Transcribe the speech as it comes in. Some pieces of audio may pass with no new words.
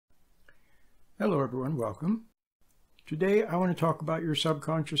Hello everyone, welcome. Today I want to talk about your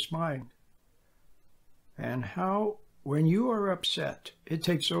subconscious mind and how when you are upset, it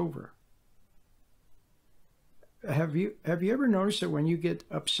takes over. Have you ever noticed that when you get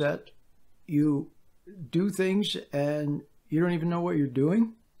upset, you do things and you don't even know what you're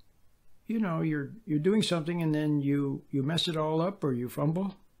doing? You know, you're doing something and then you mess it all up or you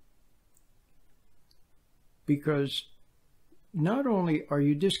fumble? Because not only are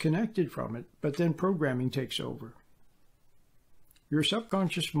you disconnected from it, but then programming takes over. Your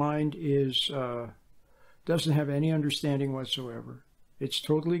subconscious mind doesn't have any understanding whatsoever. It's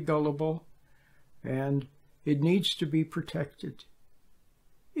totally gullible, and it needs to be protected.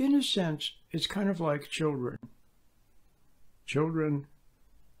 In a sense, it's kind of like children. Children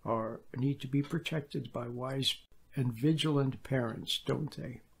need to be protected by wise and vigilant parents, don't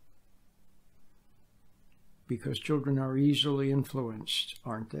they? Because children are easily influenced,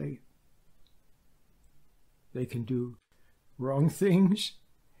 aren't they? They can do wrong things.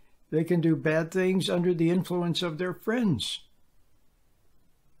 They can do bad things under the influence of their friends.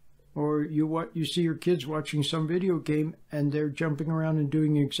 Or you see your kids watching some video game and they're jumping around and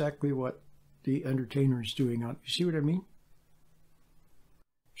doing exactly what the entertainer is doing. You see what I mean?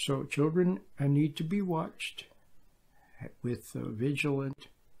 So children need to be watched with vigilant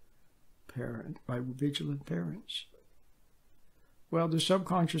parents. Well, the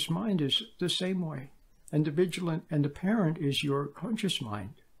subconscious mind is the same way, and the parent is your conscious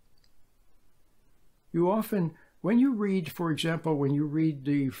mind. You often, when you read, for example, when you read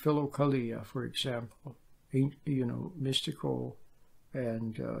the Philokalia, for example, mystical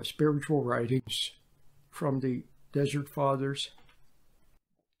and spiritual writings from the Desert Fathers,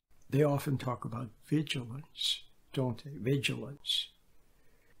 they often talk about vigilance, don't they? Vigilance.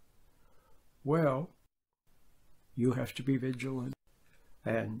 Well, you have to be vigilant.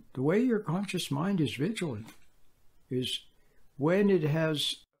 And the way your conscious mind is vigilant is when it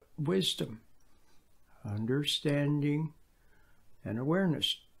has wisdom, understanding, and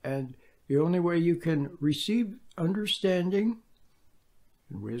awareness. And the only way you can receive understanding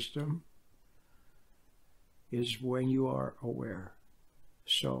and wisdom is when you are aware.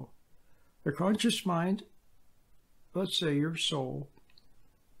 So, the conscious mind, let's say your soul,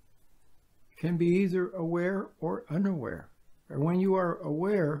 can be either aware or unaware. And when you are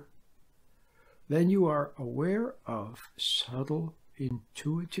aware, then you are aware of subtle,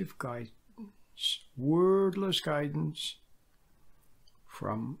 intuitive guidance, wordless guidance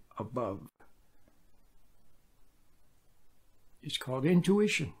from above. It's called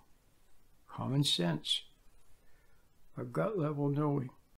intuition, common sense, a gut level knowing.